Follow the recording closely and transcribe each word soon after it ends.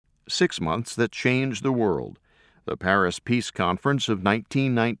6 Months That Changed the World, the Paris Peace Conference of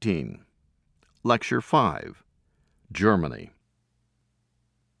 1919. Lecture 5, Germany.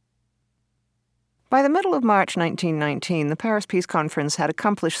 By the middle of March 1919, the Paris Peace Conference had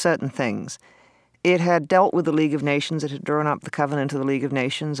accomplished certain things. It had dealt with the League of Nations. It had drawn up the covenant of the League of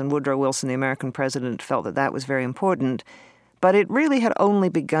Nations, and Woodrow Wilson, the American president, felt that that was very important. But it really had only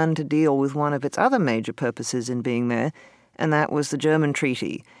begun to deal with one of its other major purposes in being there, and that was the German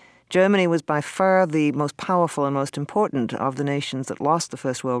treaty. Germany was by far the most powerful and most important of the nations that lost the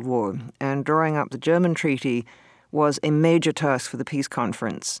First World War, and drawing up the German treaty was a major task for the peace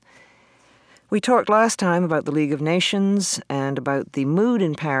conference. We talked last time about the League of Nations and about the mood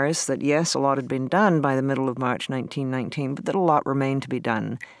in Paris that, yes, a lot had been done by the middle of March 1919, but that a lot remained to be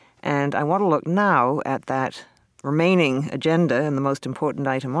done. And I want to look now at that remaining agenda and the most important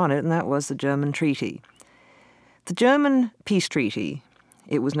item on it, and that was the German treaty. The German peace treaty,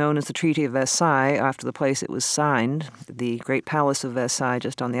 it was known as the Treaty of Versailles after the place it was signed, the Great Palace of Versailles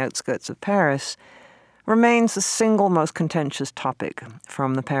just on the outskirts of Paris, remains the single most contentious topic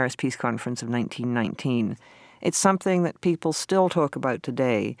from the Paris Peace Conference of 1919. It's something that people still talk about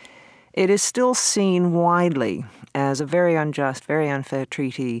today. It is still seen widely as a very unjust, very unfair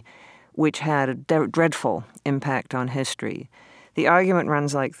treaty which had a dreadful impact on history. The argument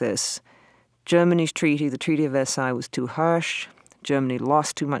runs like this. Germany's treaty, the Treaty of Versailles, was too harsh. Germany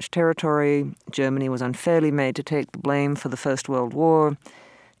lost too much territory. Germany was unfairly made to take the blame for the First World War.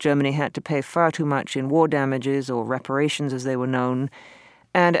 Germany had to pay far too much in war damages, or reparations as they were known.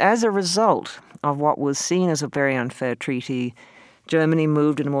 And as a result of what was seen as a very unfair treaty, Germany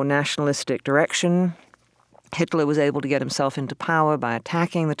moved in a more nationalistic direction. Hitler was able to get himself into power by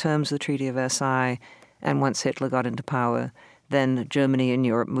attacking the terms of the Treaty of Versailles, and once Hitler got into power, then Germany and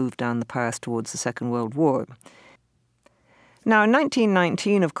Europe moved down the path towards the Second World War. Now, in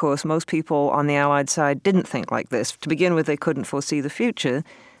 1919, of course, most people on the Allied side didn't think like this. To begin with, they couldn't foresee the future.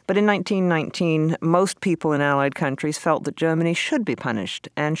 But in 1919, most people in Allied countries felt that Germany should be punished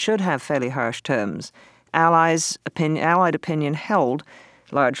and should have fairly harsh terms. Allied opinion held,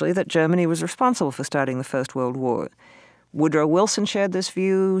 largely, that Germany was responsible for starting the First World War. Woodrow Wilson shared this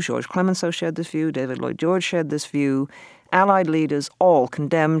view, Georges Clemenceau shared this view, David Lloyd George shared this view. Allied leaders all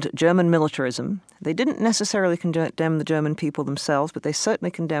condemned German militarism. They didn't necessarily condemn the German people themselves, but they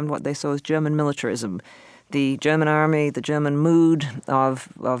certainly condemned what they saw as German militarism. The German army, the German mood of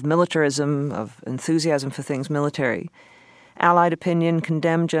militarism, of enthusiasm for things military. Allied opinion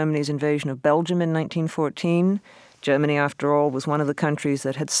condemned Germany's invasion of Belgium in 1914. Germany, after all, was one of the countries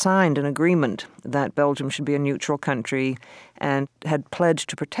that had signed an agreement that Belgium should be a neutral country and had pledged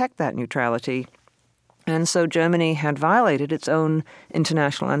to protect that neutrality. And so Germany had violated its own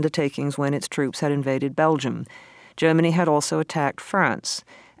international undertakings when its troops had invaded Belgium. Germany had also attacked France.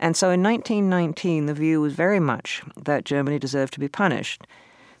 And so in 1919, the view was very much that Germany deserved to be punished.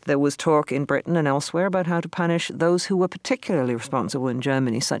 There was talk in Britain and elsewhere about how to punish those who were particularly responsible in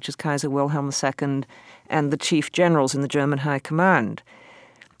Germany, such as Kaiser Wilhelm II and the chief generals in the German High Command.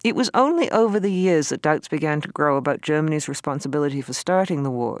 It was only over the years that doubts began to grow about Germany's responsibility for starting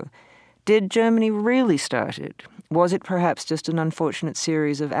the war. Did Germany really start it? Was it perhaps just an unfortunate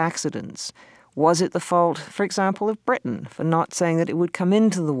series of accidents? Was it the fault, for example, of Britain for not saying that it would come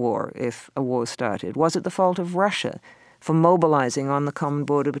into the war if a war started? Was it the fault of Russia for mobilizing on the common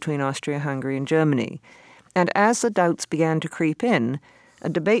border between Austria-Hungary and Germany? And as the doubts began to creep in, a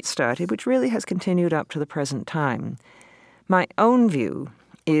debate started which really has continued up to the present time. My own view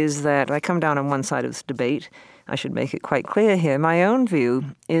is that, I come down on one side of this debate, I should make it quite clear here, my own view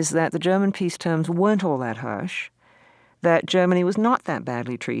is that the German peace terms weren't all that harsh, that Germany was not that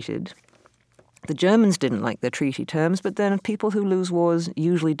badly treated. The Germans didn't like their treaty terms, but then people who lose wars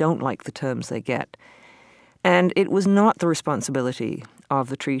usually don't like the terms they get. And it was not the responsibility of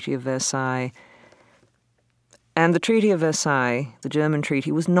the Treaty of Versailles. And the Treaty of Versailles, the German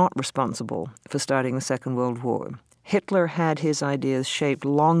treaty, was not responsible for starting the Second World War. Hitler had his ideas shaped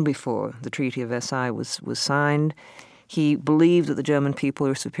long before the Treaty of Versailles was signed. He believed that the German people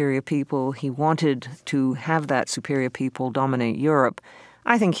were superior people. He wanted to have that superior people dominate Europe.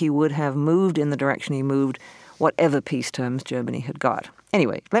 I think he would have moved in the direction he moved, whatever peace terms Germany had got.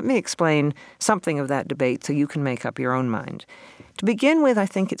 Anyway, let me explain something of that debate so you can make up your own mind. To begin with, I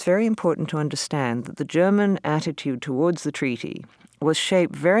think it's very important to understand that the German attitude towards the treaty was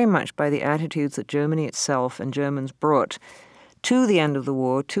shaped very much by the attitudes that Germany itself and Germans brought to the end of the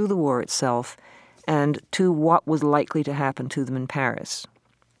war itself, and to what was likely to happen to them in Paris.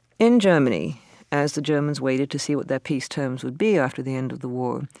 In Germany, as the Germans waited to see what their peace terms would be after the end of the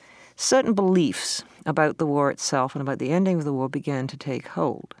war, certain beliefs about the war itself and about the ending of the war began to take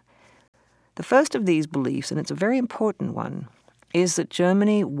hold. The first of these beliefs, and it's a very important one, is that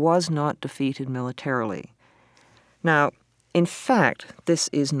Germany was not defeated militarily. Now, in fact, this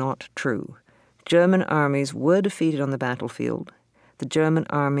is not true. German armies were defeated on the battlefield. The German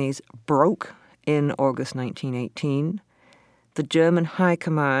armies broke in August 1918. The German High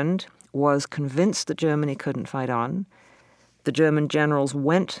Command was convinced that Germany couldn't fight on. The German generals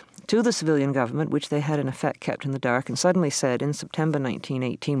went to the civilian government, which they had in effect kept in the dark, and suddenly said in September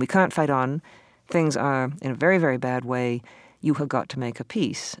 1918, we can't fight on. Things are in a very, very bad way. You have got to make a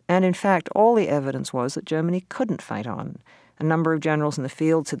peace. And in fact, all the evidence was that Germany couldn't fight on. A number of generals in the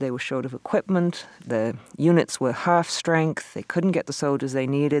field said they were short of equipment. The units were half strength. They couldn't get the soldiers they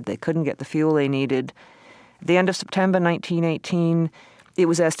needed. They couldn't get the fuel they needed. At the end of September 1918, it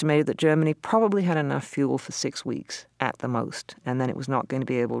was estimated that Germany probably had enough fuel for 6 weeks at the most, and then it was not going to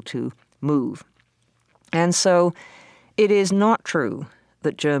be able to move. And so it is not true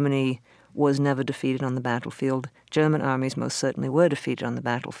that Germany was never defeated on the battlefield. German armies most certainly were defeated on the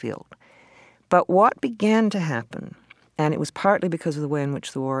battlefield. But what began to happen, and it was partly because of the way in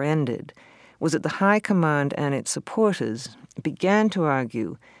which the war ended, was that the High Command and its supporters began to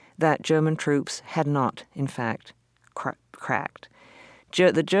argue that German troops had not, in fact, cracked.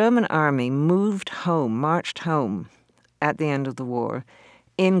 The German army marched home at the end of the war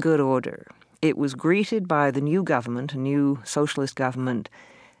in good order. It was greeted by the new government, a new socialist government,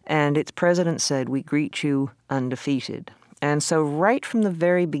 and its president said, we greet you undefeated. And so right from the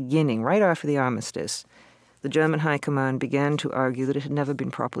very beginning, right after the armistice, the German High Command began to argue that it had never been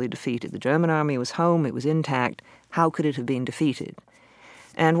properly defeated. The German army was home, it was intact. How could it have been defeated?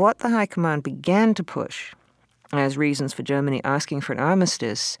 And what the High Command began to push as reasons for Germany asking for an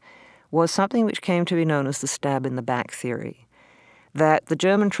armistice was something which came to be known as the stab-in-the-back theory, that the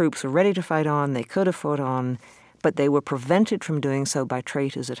German troops were ready to fight on, they could have fought on, but they were prevented from doing so by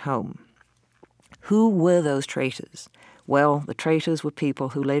traitors at home. Who were those traitors? Well, the traitors were people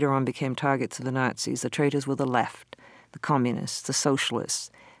who later on became targets of the Nazis. The traitors were the left, the communists, the socialists.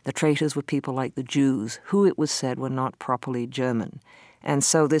 The traitors were people like the Jews, who it was said were not properly German. And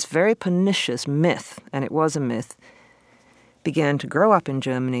so this very pernicious myth, and it was a myth, began to grow up in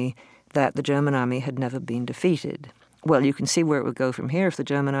Germany that the German army had never been defeated. Well, you can see where it would go from here. If the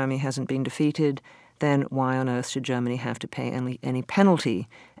German army hasn't been defeated, then why on earth should Germany have to pay any penalty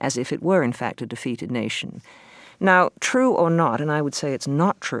as if it were, in fact, a defeated nation? Now, true or not, and I would say it's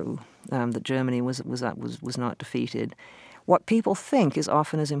not true that Germany was not defeated, what people think is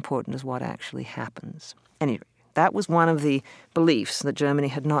often as important as what actually happens. Anyway, that was one of the beliefs, that Germany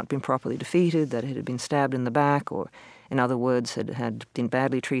had not been properly defeated, that it had been stabbed in the back, or, in other words, had been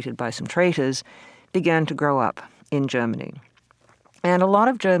badly treated by some traitors, began to grow up in Germany. And a lot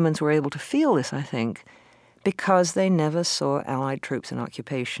of Germans were able to feel this, I think, because they never saw Allied troops in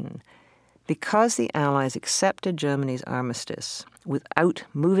occupation. Because the Allies accepted Germany's armistice without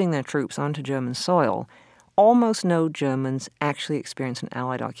moving their troops onto German soil, almost no Germans actually experienced an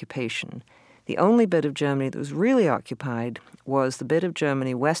Allied occupation. The only bit of Germany that was really occupied was the bit of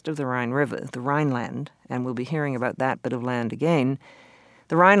Germany west of the Rhine River, the Rhineland, and we'll be hearing about that bit of land again.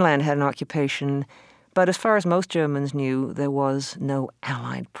 The Rhineland had an occupation, but as far as most Germans knew, there was no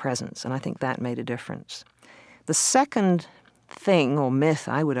Allied presence, and I think that made a difference. The second thing, or myth,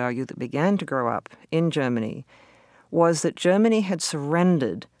 I would argue, that began to grow up in Germany was that Germany had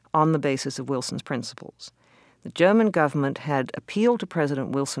surrendered on the basis of Wilson's principles. The German government had appealed to President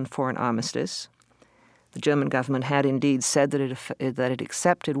Wilson for an armistice. The German government had indeed said that it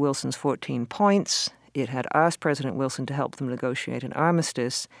accepted Wilson's 14 points. It had asked President Wilson to help them negotiate an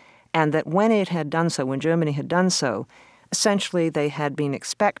armistice, and that when it had done so, when Germany had done so, essentially they had been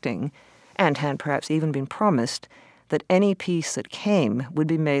expecting, and had perhaps even been promised, that any peace that came would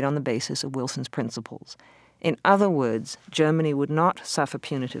be made on the basis of Wilson's principles. In other words, Germany would not suffer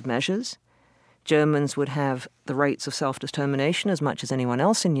punitive measures. Germans would have the rights of self-determination as much as anyone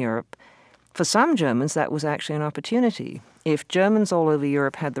else in Europe. For some Germans, that was actually an opportunity. If Germans all over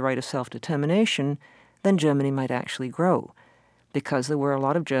Europe had the right of self-determination, then Germany might actually grow, because there were a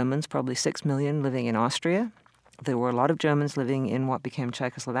lot of Germans, probably 6 million, living in Austria. There were a lot of Germans living in what became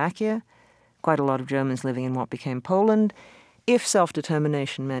Czechoslovakia, quite a lot of Germans living in what became Poland. If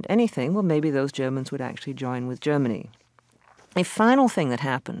self-determination meant anything, well, maybe those Germans would actually join with Germany. A final thing that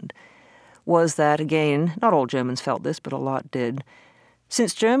happened was that, again, not all Germans felt this, but a lot did.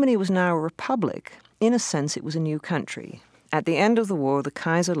 Since Germany was now a republic, in a sense it was a new country. At the end of the war, the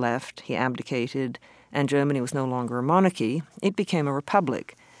Kaiser left, he abdicated, and Germany was no longer a monarchy. It became a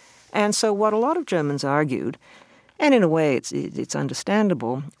republic. And so what a lot of Germans argued, and in a way it's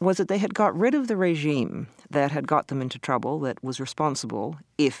understandable, was that they had got rid of the regime that had got them into trouble, that was responsible,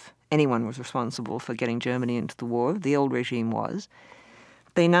 if anyone was responsible for getting Germany into the war. The old regime was.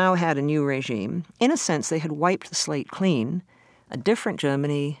 They now had a new regime. In a sense, they had wiped the slate clean. A different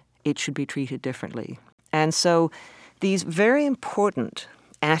Germany, it should be treated differently. And so these very important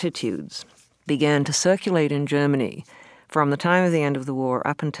attitudes began to circulate in Germany from the time of the end of the war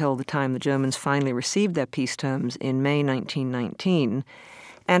up until the time the Germans finally received their peace terms in May 1919.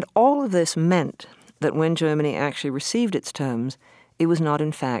 And all of this meant that when Germany actually received its terms, it was not,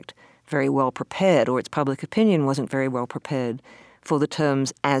 in fact, very well prepared, or its public opinion wasn't very well prepared for the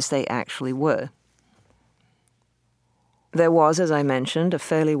terms as they actually were. There was, as I mentioned, a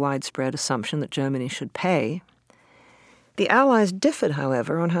fairly widespread assumption that Germany should pay. The Allies differed,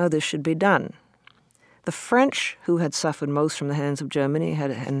 however, on how this should be done. The French, who had suffered most from the hands of Germany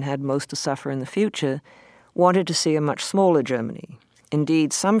and had most to suffer in the future, wanted to see a much smaller Germany.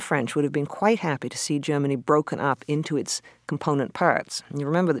 Indeed, some French would have been quite happy to see Germany broken up into its component parts. And you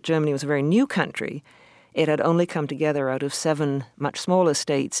remember that Germany was a very new country. It had only come together out of 7 much smaller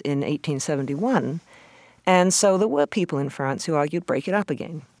states in 1871, and so there were people in France who argued break it up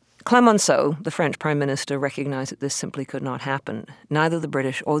again. Clemenceau, the French prime minister, recognized that this simply could not happen. Neither the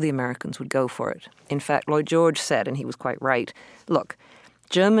British or the Americans would go for it. In fact, Lloyd George said, and he was quite right, look,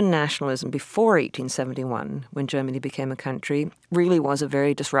 German nationalism before 1871, when Germany became a country, really was a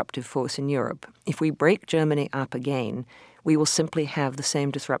very disruptive force in Europe. If we break Germany up again, we will simply have the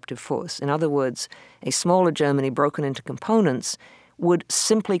same disruptive force. In other words, a smaller Germany broken into components would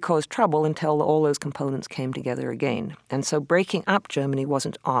simply cause trouble until all those components came together again. And so breaking up Germany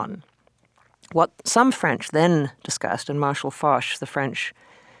wasn't on. What some French then discussed, and Marshal Foch, the French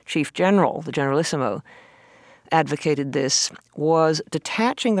chief general, the generalissimo, advocated this, was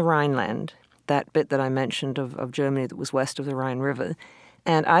detaching the Rhineland, that bit that I mentioned of Germany that was west of the Rhine River,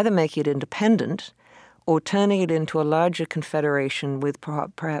 and either making it independent or turning it into a larger confederation with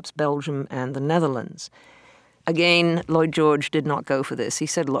perhaps Belgium and the Netherlands. Again, Lloyd George did not go for this. He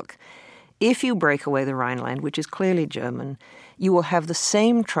said, look, if you break away the Rhineland, which is clearly German, you will have the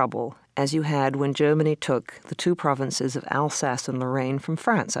same trouble as you had when Germany took the 2 provinces of Alsace and Lorraine from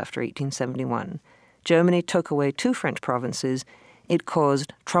France after 1871. Germany took away 2 French provinces. It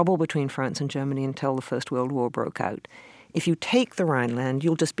caused trouble between France and Germany until the First World War broke out. If you take the Rhineland,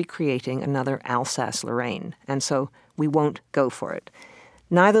 you'll just be creating another Alsace-Lorraine, and so we won't go for it.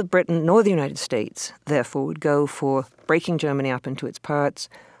 Neither Britain nor the United States, therefore, would go for breaking Germany up into its parts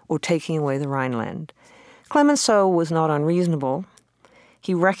or taking away the Rhineland. Clemenceau was not unreasonable.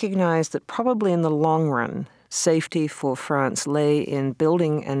 He recognized that probably in the long run, safety for France lay in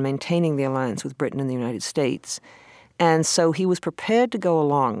building and maintaining the alliance with Britain and the United States, and so he was prepared to go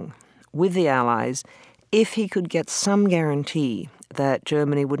along with the Allies if he could get some guarantee that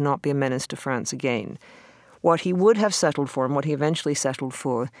Germany would not be a menace to France again. What he would have settled for, and what he eventually settled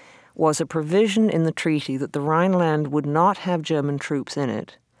for, was a provision in the treaty that the Rhineland would not have German troops in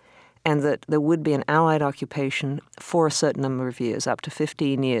it, and that there would be an Allied occupation for a certain number of years, up to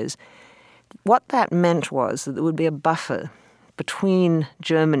 15 years. What that meant was that there would be a buffer between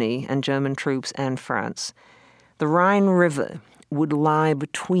Germany and German troops and France. The Rhine River would lie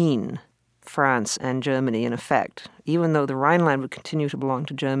between France and Germany, in effect, even though the Rhineland would continue to belong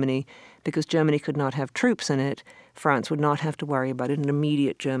to Germany. Because Germany could not have troops in it, France would not have to worry about an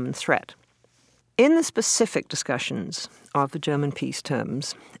immediate German threat. In the specific discussions of the German peace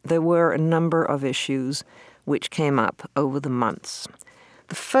terms, there were a number of issues which came up over the months.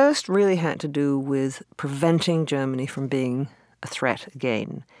 The first really had to do with preventing Germany from being a threat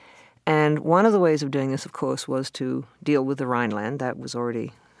again. And one of the ways of doing this, of course, was to deal with the Rhineland. That was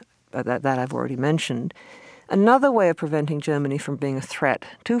already that I've already mentioned. Another way of preventing Germany from being a threat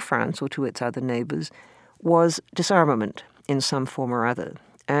to France or to its other neighbors was disarmament in some form or other.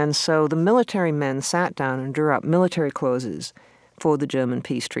 And so the military men sat down and drew up military clauses for the German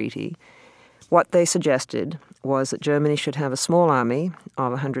peace treaty. What they suggested was that Germany should have a small army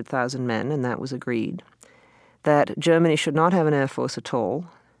of 100,000 men, and that was agreed. That Germany should not have an air force at all.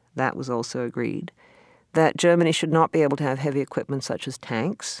 That was also agreed. That Germany should not be able to have heavy equipment such as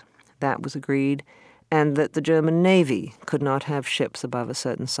tanks. That was agreed. And that the German Navy could not have ships above a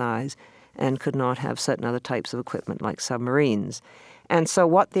certain size and could not have certain other types of equipment like submarines. And so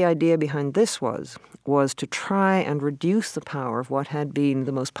what the idea behind this was to try and reduce the power of what had been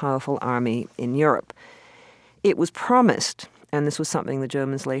the most powerful army in Europe. It was promised, and this was something the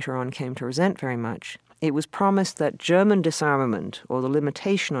Germans later on came to resent very much, it was promised that German disarmament, or the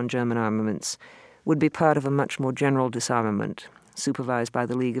limitation on German armaments, would be part of a much more general disarmament, supervised by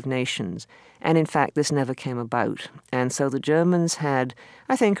the League of Nations. And in fact, this never came about. And so the Germans had,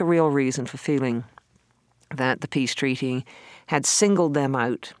 I think, a real reason for feeling that the peace treaty had singled them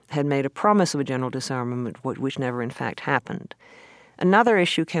out, had made a promise of a general disarmament, which never in fact happened. Another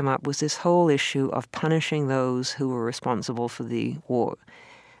issue came up was this whole issue of punishing those who were responsible for the war.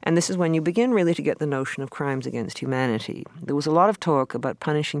 And this is when you begin really to get the notion of crimes against humanity. There was a lot of talk about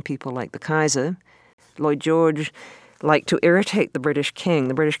punishing people like the Kaiser. Lloyd George liked to irritate the British king.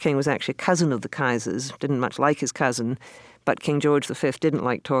 The British king was actually a cousin of the Kaiser's, didn't much like his cousin, but King George V didn't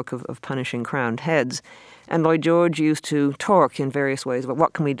like talk of punishing crowned heads. And Lloyd George used to talk in various ways about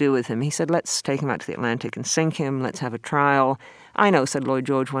what can we do with him. He said, let's take him out to the Atlantic and sink him, let's have a trial. I know, said Lloyd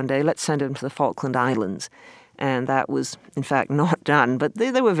George one day, let's send him to the Falkland Islands. And that was, in fact, not done. But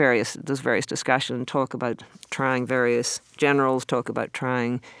there were various discussions, talk about trying various generals, talk about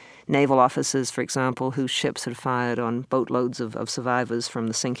trying naval officers, for example, whose ships had fired on boatloads of survivors from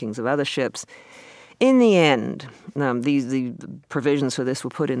the sinkings of other ships. In the end, the provisions for this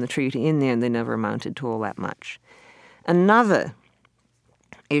were put in the treaty. In the end, they never amounted to all that much. Another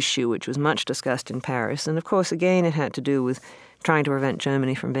issue which was much discussed in Paris, and of course, again, it had to do with trying to prevent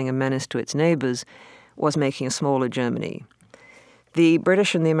Germany from being a menace to its neighbors, was making a smaller Germany. The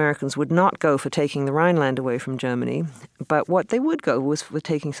British and the Americans would not go for taking the Rhineland away from Germany, but what they would go was for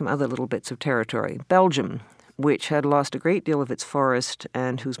taking some other little bits of territory. Belgium, which had lost a great deal of its forest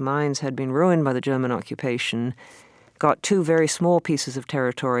and whose mines had been ruined by the German occupation, got two very small pieces of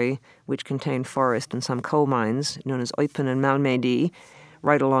territory which contained forest and some coal mines, known as Eupen and Malmedy,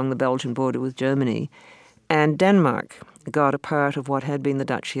 right along the Belgian border with Germany. And Denmark got a part of what had been the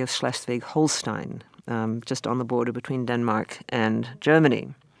Duchy of Schleswig-Holstein, just on the border between Denmark and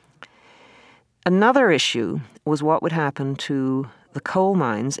Germany. Another issue was what would happen to the coal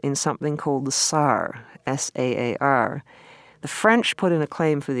mines in something called the Saar, S-A-A-R. The French put in a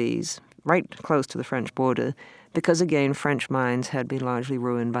claim for these right close to the French border because, again, French mines had been largely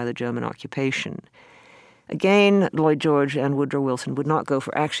ruined by the German occupation. Again, Lloyd George and Woodrow Wilson would not go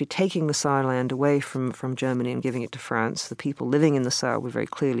for actually taking the Saar land away from Germany and giving it to France. The people living in the Saar were very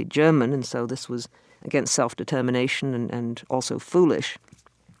clearly German, and so this was against self-determination and also foolish.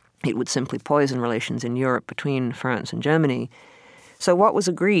 It would simply poison relations in Europe between France and Germany. So what was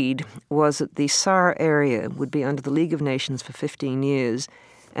agreed was that the Saar area would be under the League of Nations for 15 years,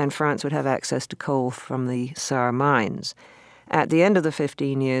 and France would have access to coal from the Saar mines. At the end of the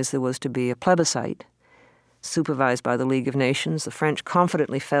 15 years, there was to be a plebiscite supervised by the League of Nations. The French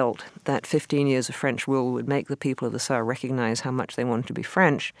confidently felt that 15 years of French rule would make the people of the Saar recognize how much they wanted to be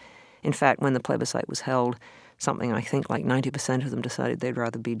French. In fact, when the plebiscite was held, something I think like 90% of them decided they'd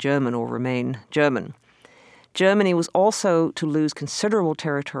rather be German or remain German. Germany was also to lose considerable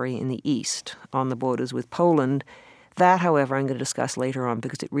territory in the east on the borders with Poland. That, however, I'm going to discuss later on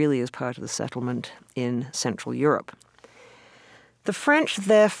because it really is part of the settlement in Central Europe. The French,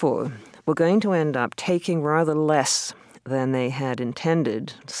 therefore, were going to end up taking rather less than they had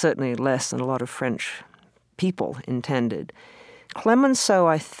intended, certainly less than a lot of French people intended. Clemenceau,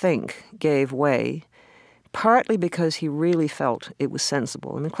 I think, gave way, partly because he really felt it was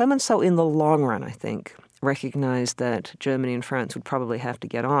sensible. I mean, Clemenceau, in the long run, I think, recognized that Germany and France would probably have to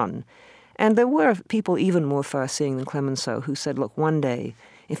get on. And there were people even more far-seeing than Clemenceau who said, look, one day,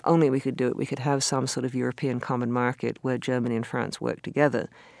 if only we could do it, we could have some sort of European common market where Germany and France work together.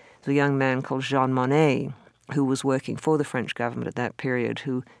 There's a young man called Jean Monnet, who was working for the French government at that period,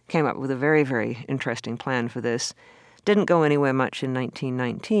 who came up with a very, very interesting plan for this. Didn't go anywhere much in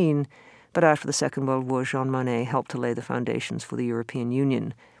 1919, but after the Second World War, Jean Monnet helped to lay the foundations for the European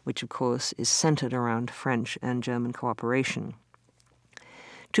Union, which, of course, is centered around French and German cooperation.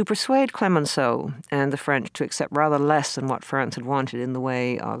 To persuade Clemenceau and the French to accept rather less than what France had wanted in the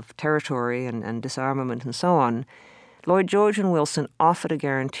way of territory and disarmament and so on, Lloyd George and Wilson offered a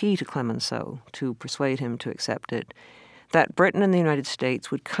guarantee to Clemenceau to persuade him to accept it, that Britain and the United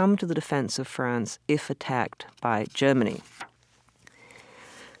States would come to the defense of France if attacked by Germany.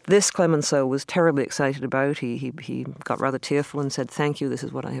 This Clemenceau was terribly excited about. He got rather tearful and said, "Thank you, this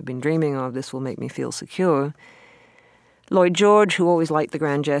is what I have been dreaming of. This will make me feel secure." Lloyd George, who always liked the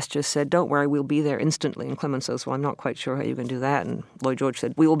grand gesture, said, "Don't worry, we'll be there instantly." And Clemenceau said, "Well, I'm not quite sure how you can do that." And Lloyd George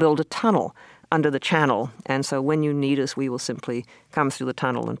said, "We will build a tunnel under the channel, and so when you need us, we will simply come through the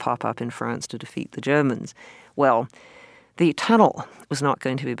tunnel and pop up in France to defeat the Germans." Well, the tunnel was not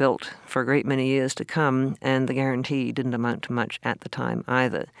going to be built for a great many years to come, and the guarantee didn't amount to much at the time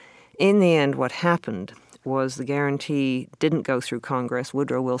either. In the end, what happened was the guarantee didn't go through Congress.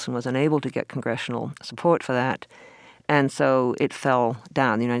 Woodrow Wilson was unable to get congressional support for that, and so it fell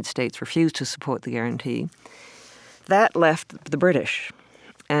down. The United States refused to support the guarantee. That left the British,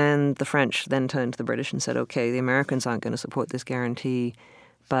 and the French then turned to the British and said, okay, the Americans aren't going to support this guarantee,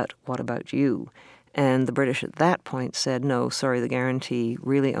 but what about you? And the British at that point said, no, sorry, the guarantee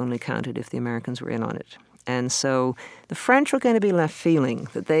really only counted if the Americans were in on it. And so the French were going to be left feeling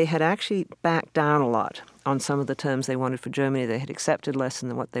that they had actually backed down a lot on some of the terms they wanted for Germany. They had accepted less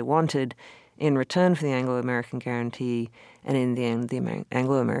than what they wanted in return for the Anglo-American guarantee, and in the end, the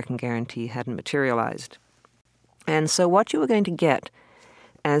Anglo-American guarantee hadn't materialized. And so what you were going to get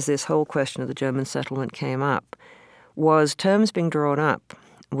as this whole question of the German settlement came up was terms being drawn up,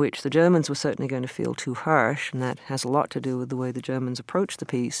 which the Germans were certainly going to feel too harsh, and that has a lot to do with the way the Germans approached the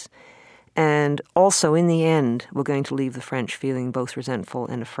peace, and also, in the end, were going to leave the French feeling both resentful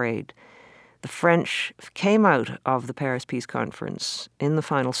and afraid. The French came out of the Paris Peace Conference in the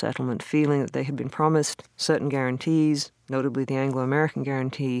final settlement feeling that they had been promised certain guarantees, notably the Anglo-American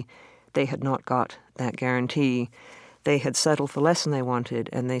guarantee. They had not got that guarantee. They had settled for less than they wanted,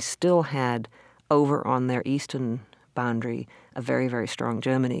 and they still had, over on their eastern boundary, a very, very strong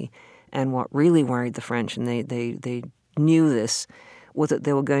Germany. And what really worried the French, and they knew this, was that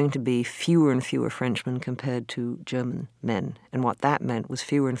there were going to be fewer and fewer Frenchmen compared to German men. And what that meant was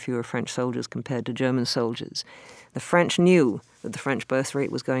fewer and fewer French soldiers compared to German soldiers. The French knew that the French birth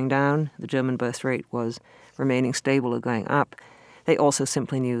rate was going down, the German birth rate was remaining stable or going up. They also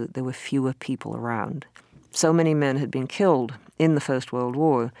simply knew that there were fewer people around. So many men had been killed in the First World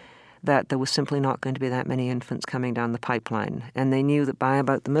War that there was simply not going to be that many infants coming down the pipeline. And they knew that by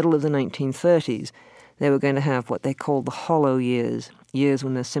about the middle of the 1930s, they were going to have what they called the hollow years, years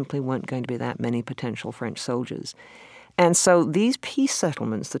when there simply weren't going to be that many potential French soldiers. And so these peace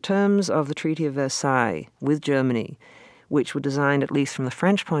settlements, the terms of the Treaty of Versailles with Germany, which were designed, at least from the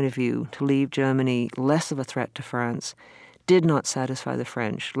French point of view, to leave Germany less of a threat to France, did not satisfy the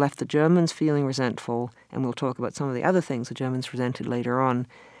French, left the Germans feeling resentful, and we'll talk about some of the other things the Germans resented later on,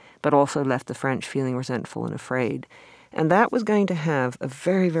 but also left the French feeling resentful and afraid. And that was going to have a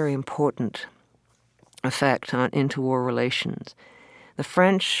very, very important effect on interwar relations. The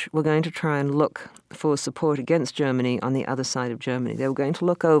French were going to try and look for support against Germany on the other side of Germany. They were going to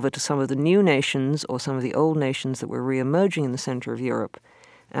look over to some of the new nations or some of the old nations that were re-emerging in the center of Europe,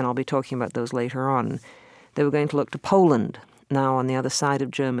 and I'll be talking about those later on. They were going to look to Poland, now on the other side of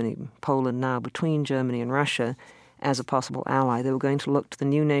Germany, Poland now between Germany and Russia, as a possible ally. They were going to look to the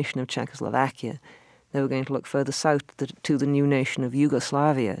new nation of Czechoslovakia. They were going to look further south to the new nation of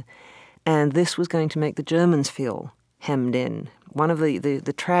Yugoslavia. And this was going to make the Germans feel hemmed in. One of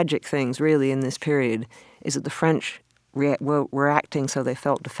the tragic things, really, in this period is that the French were acting so they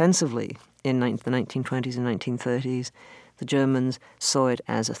felt defensively in the 1920s and 1930s. The Germans saw it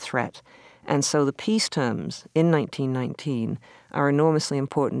as a threat. And so the peace terms in 1919 are enormously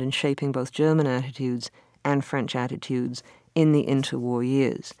important in shaping both German attitudes and French attitudes in the interwar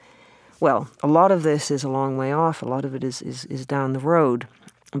years. Well, a lot of this is a long way off. A lot of it is down the road.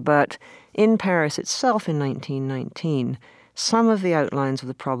 But in Paris itself in 1919, some of the outlines of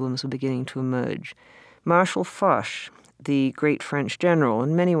the problems were beginning to emerge. Marshal Foch, the great French general,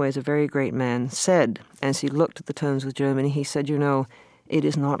 in many ways a very great man, said, as he looked at the terms with Germany, he said, it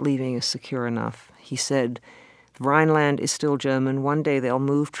is not leaving us secure enough. He said, the Rhineland is still German. One day they'll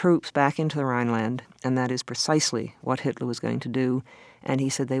move troops back into the Rhineland, and that is precisely what Hitler was going to do. And he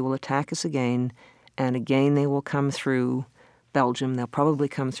said they will attack us again, and again they will come through Belgium, they'll probably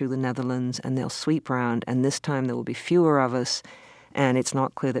come through the Netherlands, and they'll sweep round, and this time there will be fewer of us, and it's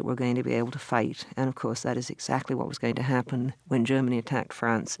not clear that we're going to be able to fight. And of course that is exactly what was going to happen when Germany attacked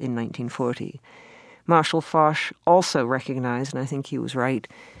France in 1940. Marshal Foch also recognized, and I think he was right,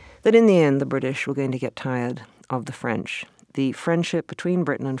 that in the end the British were going to get tired of the French. The friendship between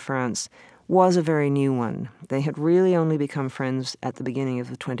Britain and France was a very new one. They had really only become friends at the beginning of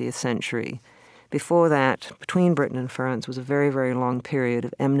the 20th century. Before that, between Britain and France was a very, very long period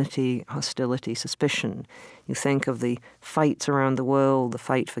of enmity, hostility, suspicion. You think of the fights around the world, the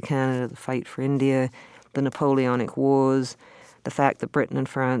fight for Canada, the fight for India, the Napoleonic Wars, the fact that Britain and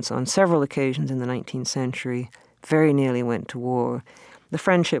France on several occasions in the 19th century very nearly went to war. The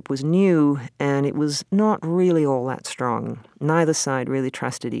friendship was new, and it was not really all that strong. Neither side really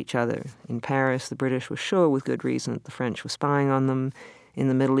trusted each other. In Paris, the British were sure, with good reason, that the French were spying on them. In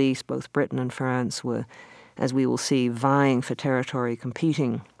the Middle East, both Britain and France were, as we will see, vying for territory,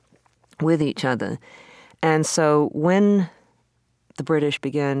 competing with each other. And so when the British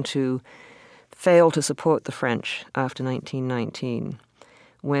began to fail to support the French after 1919,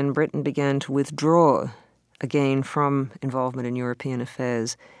 when Britain began to withdraw again from involvement in European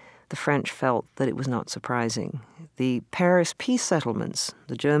affairs, the French felt that it was not surprising. The Paris peace settlements,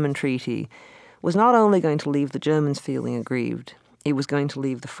 the German treaty, was not only going to leave the Germans feeling aggrieved, it was going to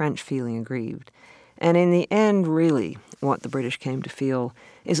leave the French feeling aggrieved. And in the end, really, what the British came to feel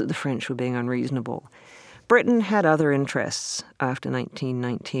is that the French were being unreasonable. Britain had other interests after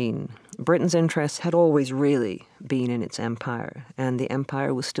 1919. Britain's interests had always really been in its empire, and the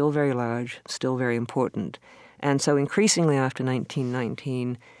empire was still very large, still very important. And so increasingly after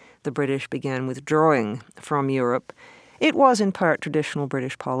 1919, the British began withdrawing from Europe. It was in part traditional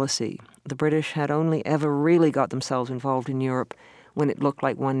British policy. The British had only ever really got themselves involved in Europe when it looked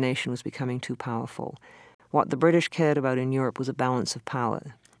like one nation was becoming too powerful. What the British cared about in Europe was a balance of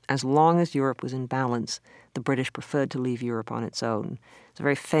power. As long as Europe was in balance, the British preferred to leave Europe on its own. It's a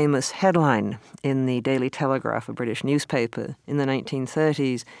very famous headline in the Daily Telegraph, a British newspaper, in the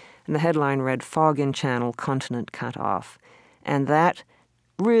 1930s, and the headline read, "Fog in Channel, Continent Cut Off." And that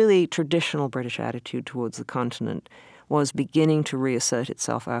really traditional British attitude towards the continent was beginning to reassert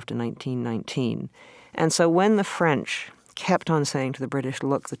itself after 1919. And so when the French kept on saying to the British,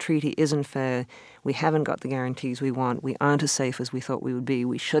 look, the treaty isn't fair, we haven't got the guarantees we want, we aren't as safe as we thought we would be,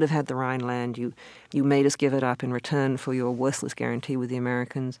 we should have had the Rhineland, you made us give it up in return for your worthless guarantee with the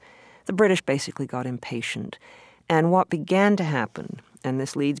Americans, the British basically got impatient. And what began to happen, and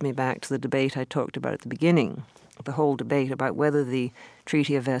this leads me back to the debate I talked about at the beginning, the whole debate about whether the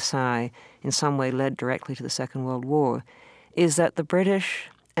Treaty of Versailles in some way led directly to the Second World War, is that the British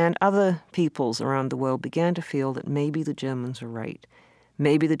and other peoples around the world began to feel that maybe the Germans were right.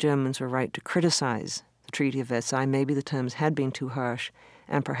 Maybe the Germans were right to criticize the Treaty of Versailles. Maybe the terms had been too harsh,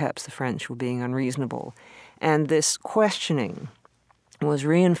 and perhaps the French were being unreasonable. And this questioning was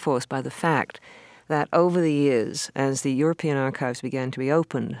reinforced by the fact that over the years, as the European archives began to be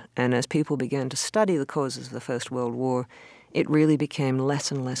opened, and as people began to study the causes of the First World War, it really became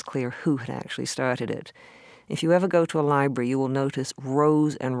less and less clear who had actually started it. If you ever go to a library, you will notice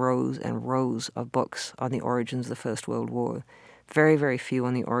rows and rows and rows of books on the origins of the First World War. Very, very few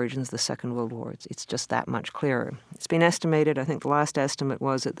on the origins of the Second World War. It's just that much clearer. It's been estimated, I think the last estimate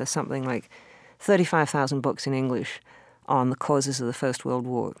was that there's something like 35,000 books in English on the causes of the First World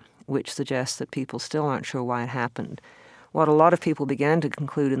War, which suggests that people still aren't sure why it happened. What a lot of people began to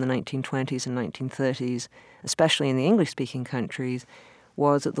conclude in the 1920s and 1930s, especially in the English-speaking countries,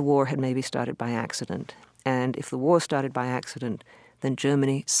 was that the war had maybe started by accident. And if the war started by accident, then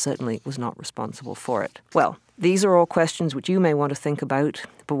Germany certainly was not responsible for it. Well, these are all questions which you may want to think about,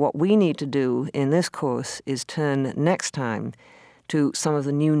 but what we need to do in this course is turn next time to some of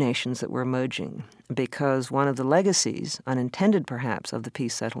the new nations that were emerging, because one of the legacies, unintended perhaps, of the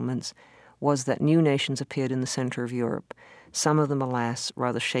peace settlements was that new nations appeared in the center of Europe, some of them, alas,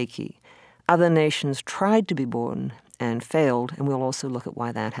 rather shaky. Other nations tried to be born and failed, and we'll also look at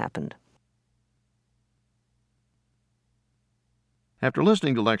why that happened. After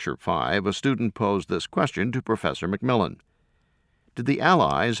listening to Lecture 5, a student posed this question to Professor Macmillan. Did the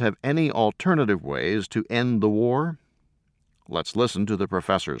Allies have any alternative ways to end the war? Let's listen to the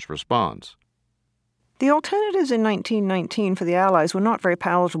professor's response. The alternatives in 1919 for the Allies were not very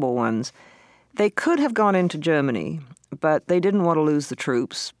palatable ones. They could have gone into Germany, but they didn't want to lose the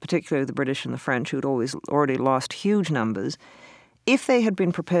troops, particularly the British and the French, who'd already lost huge numbers. If they had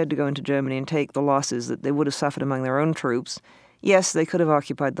been prepared to go into Germany and take the losses that they would have suffered among their own troops, yes, they could have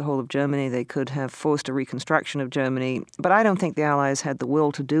occupied the whole of Germany, they could have forced a reconstruction of Germany, but I don't think the Allies had the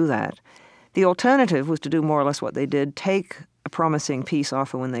will to do that. The alternative was to do more or less what they did, take a promising peace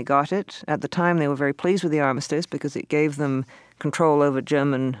offer when they got it. At the time, they were very pleased with the armistice because it gave them control over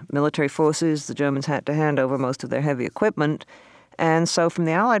German military forces. The Germans had to hand over most of their heavy equipment. And so from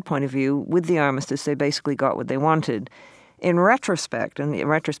the Allied point of view, with the armistice, they basically got what they wanted. In retrospect, and in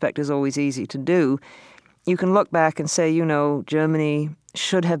retrospect is always easy to do, you can look back and say, Germany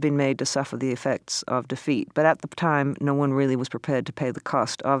should have been made to suffer the effects of defeat. But at the time, no one really was prepared to pay the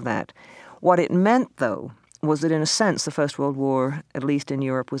cost of that. What it meant, though, was that in a sense, the First World War, at least in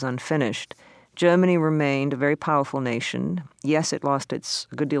Europe, was unfinished. Germany remained a very powerful nation. Yes, it lost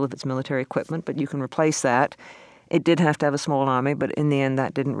a good deal of its military equipment, but you can replace that. It did have to have a small army, but in the end,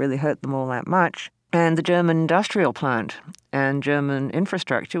 that didn't really hurt them all that much. And the German industrial plant and German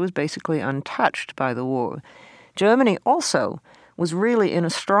infrastructure was basically untouched by the war. Germany also was really in a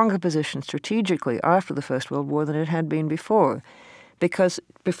stronger position strategically after the First World War than it had been before, because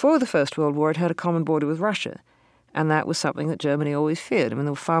before the First World War it had a common border with Russia, and that was something that Germany always feared. I mean,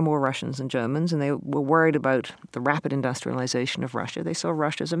 there were far more Russians than Germans, and they were worried about the rapid industrialization of Russia. They saw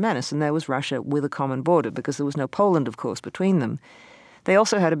Russia as a menace, and there was Russia with a common border, because there was no Poland, of course, between them. They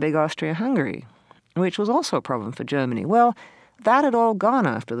also had a big Austria-Hungary, which was also a problem for Germany. Well, that had all gone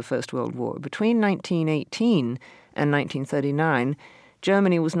after the First World War. Between 1918 and 1939,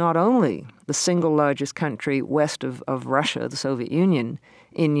 Germany was not only the single largest country west of Russia, the Soviet Union,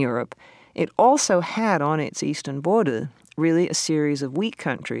 in Europe, It also had on its eastern border really a series of weak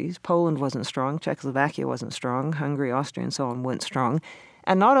countries. Poland wasn't strong, Czechoslovakia wasn't strong, Hungary, Austria, and so on weren't strong.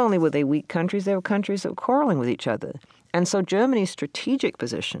 And not only were they weak countries, they were countries that were quarreling with each other. And so Germany's strategic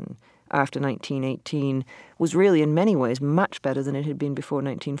position after 1918 was really in many ways much better than it had been before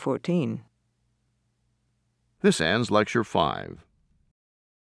 1914. This ends Lecture 5.